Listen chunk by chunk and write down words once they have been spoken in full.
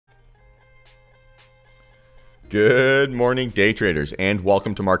Good morning, day traders, and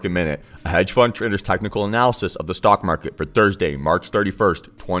welcome to Market Minute, a hedge fund trader's technical analysis of the stock market for Thursday, March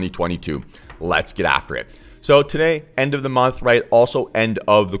 31st, 2022. Let's get after it. So today, end of the month, right? Also end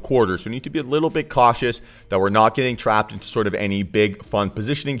of the quarter. So we need to be a little bit cautious that we're not getting trapped into sort of any big fund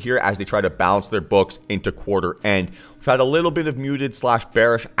positioning here as they try to balance their books into quarter end. We've had a little bit of muted /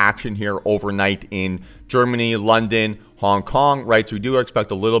 bearish action here overnight in Germany, London, Hong Kong, right? So we do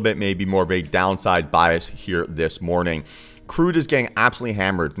expect a little bit, maybe more of a downside bias here this morning. Crude is getting absolutely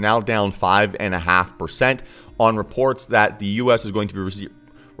hammered, now down 5.5% on reports that the U.S. is going to be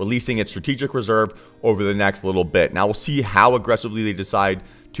releasing its strategic reserve over the next little bit. Now we'll see how aggressively they decide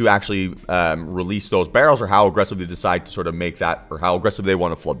to actually release those barrels, or how aggressive they decide to sort of make that, or how aggressive they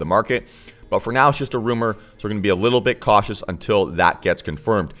want to flood the market. But for now, it's just a rumor, so we're going to be a little bit cautious until that gets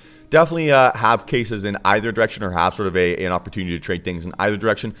confirmed. Definitely have cases in either direction, or have sort of an opportunity to trade things in either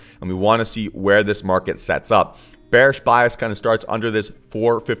direction, and we want to see where this market sets up. Bearish bias kind of starts under this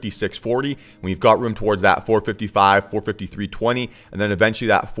 456.40. We've got room towards that 455, 453.20, and then eventually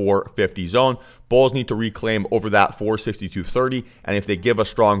that 450 zone. Bulls need to reclaim over that 462.30, and if they give a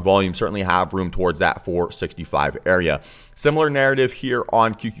strong volume, certainly have room towards that 465 area. Similar narrative here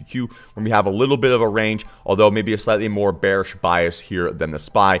on QQQ, when we have a little bit of a range, although maybe a slightly more bearish bias here than the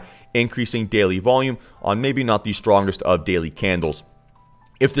SPY, increasing daily volume on maybe not the strongest of daily candles.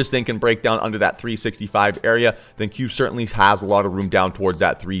 If this thing can break down under that 365 area, then Q certainly has a lot of room down towards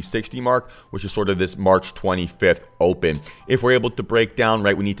that 360 mark, which is sort of this March 25th open. If we're able to break down,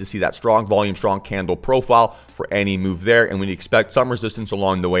 right, we need to see that strong volume, strong candle profile for any move there, and we expect some resistance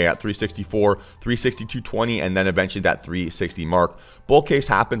along the way at 364, 362.20, and then eventually that 360 mark. Bull case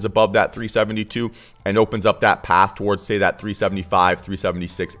happens above that 372 and opens up that path towards, say, that 375,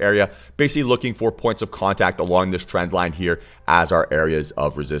 376 area, basically looking for points of contact along this trend line here as our areas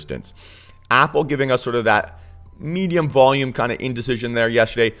of resistance. Apple giving us sort of that medium volume kind of indecision there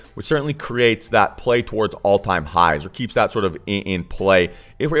yesterday, which certainly creates that play towards all-time highs, or keeps that sort of in play.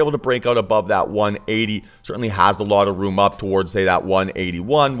 If we're able to break out above that 180, certainly has a lot of room up towards, say, that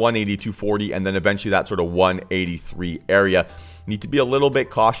 181, 182.40, and then eventually that sort of 183 area. Need to be a little bit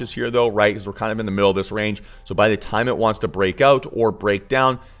cautious here though, right? Because we're kind of in the middle of this range. So by the time it wants to break out or break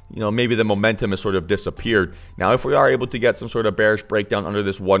down, you know, maybe the momentum has sort of disappeared. Now, if we are able to get some sort of bearish breakdown under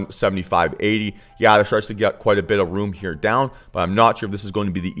this 175.80, yeah, there starts to get quite a bit of room here down, but I'm not sure if this is going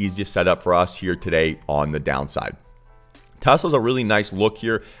to be the easiest setup for us here today on the downside. Tesla's a really nice look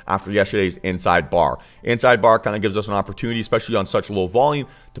here after yesterday's inside bar. Inside bar kind of gives us an opportunity, especially on such low volume,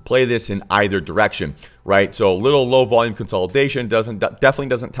 to play this in either direction, right? So a little low volume consolidation definitely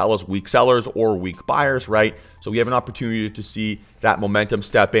doesn't tell us weak sellers or weak buyers, right? So we have an opportunity to see that momentum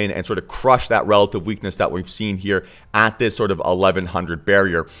step in and sort of crush that relative weakness that we've seen here at this sort of 1100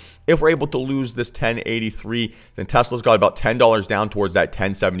 barrier. If we're able to lose this 1083, then Tesla's got about $10 down towards that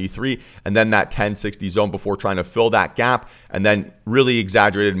 1073, and then that 1060 zone before trying to fill that gap, and then really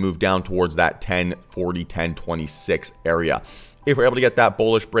exaggerated move down towards that 1040, 1026 area. If we're able to get that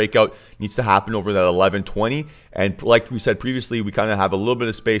bullish breakout, needs to happen over that 1120. And like we said previously, we kind of have a little bit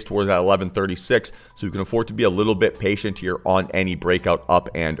of space towards that 1136. So we can afford to be a little bit patient here on any breakout up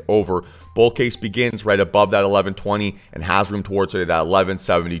and over. Bull case begins right above that 1120 and has room towards, say, that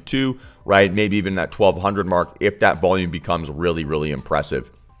 1172, right? Maybe even that 1200 mark if that volume becomes really, really impressive.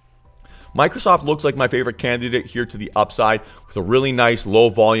 Microsoft looks like my favorite candidate here to the upside, with a really nice low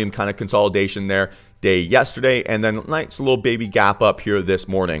volume kind of consolidation there day yesterday, and then nice little baby gap up here this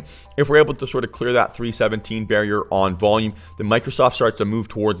morning. If we're able to sort of clear that 317 barrier on volume, then Microsoft starts to move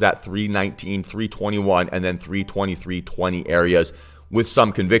towards that 319, 321, and then 323.20 areas with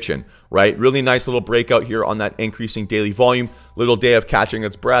some conviction, right? Really nice little breakout here on that increasing daily volume. Little day of catching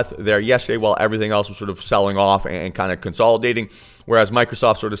its breath there yesterday while everything else was sort of selling off and kind of consolidating, whereas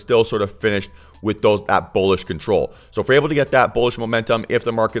Microsoft still finished with that bullish control. So if we're able to get that bullish momentum, if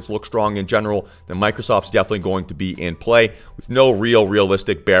the markets look strong in general, then Microsoft's definitely going to be in play with no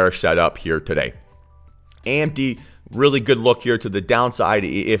realistic bearish setup here today. AMD, really good look here to the downside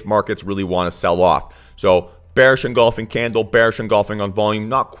if markets really want to sell off. So bearish engulfing candle, bearish engulfing on volume,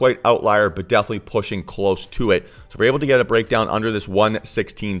 not quite outlier, but definitely pushing close to it. So if we're able to get a breakdown under this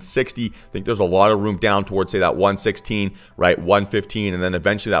 116.60, I think there's a lot of room down towards, say, that 116, right, 115, and then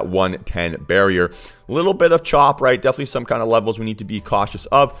eventually that 110 barrier. A little bit of chop, right? Definitely some kind of levels we need to be cautious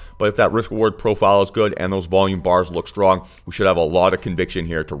of, but if that risk reward profile is good and those volume bars look strong, we should have a lot of conviction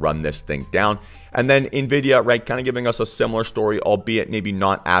here to run this thing down. And then Nvidia, right, kind of giving us a similar story, albeit maybe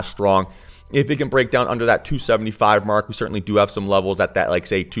not as strong. If it can break down under that 275 mark, we certainly do have some levels at that, like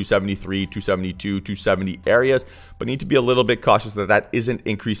say 273, 272, 270 areas, but need to be a little bit cautious that that isn't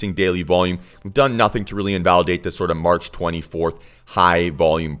increasing daily volume. We've done nothing to really invalidate this sort of March 24th high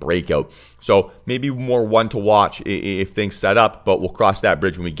volume breakout. So maybe more one to watch if things set up, but we'll cross that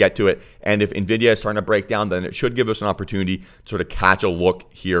bridge when we get to it. And if Nvidia is starting to break down, then it should give us an opportunity to sort of catch a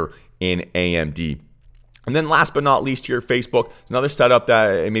look here in AMD. And then last but not least here, Facebook. It's another setup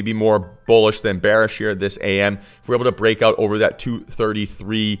that may be more bullish than bearish here this AM. If we're able to break out over that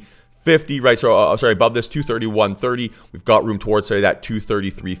 233.50, right? So sorry, above this 231.30, we've got room towards say that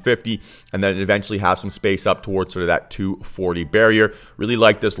 233.50, and then eventually have some space up towards sort of that 240 barrier. Really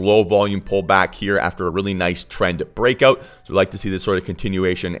like this low volume pullback here after a really nice trend breakout. So we'd like to see this sort of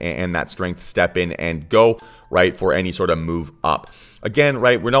continuation and that strength step in and go, right, for any sort of move up. Again,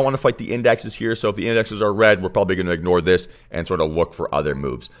 right, we don't want to fight the indexes here, so if the indexes are red, we're probably going to ignore this and sort of look for other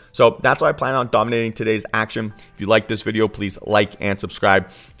moves. So that's why I plan on dominating today's action. If you like this video, please like and subscribe.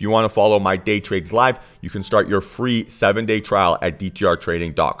 If you want to follow my day trades live, you can start your free 7-day trial at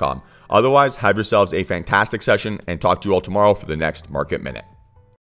DTRtrading.com. Otherwise, have yourselves a fantastic session and talk to you all tomorrow for the next Market Minute.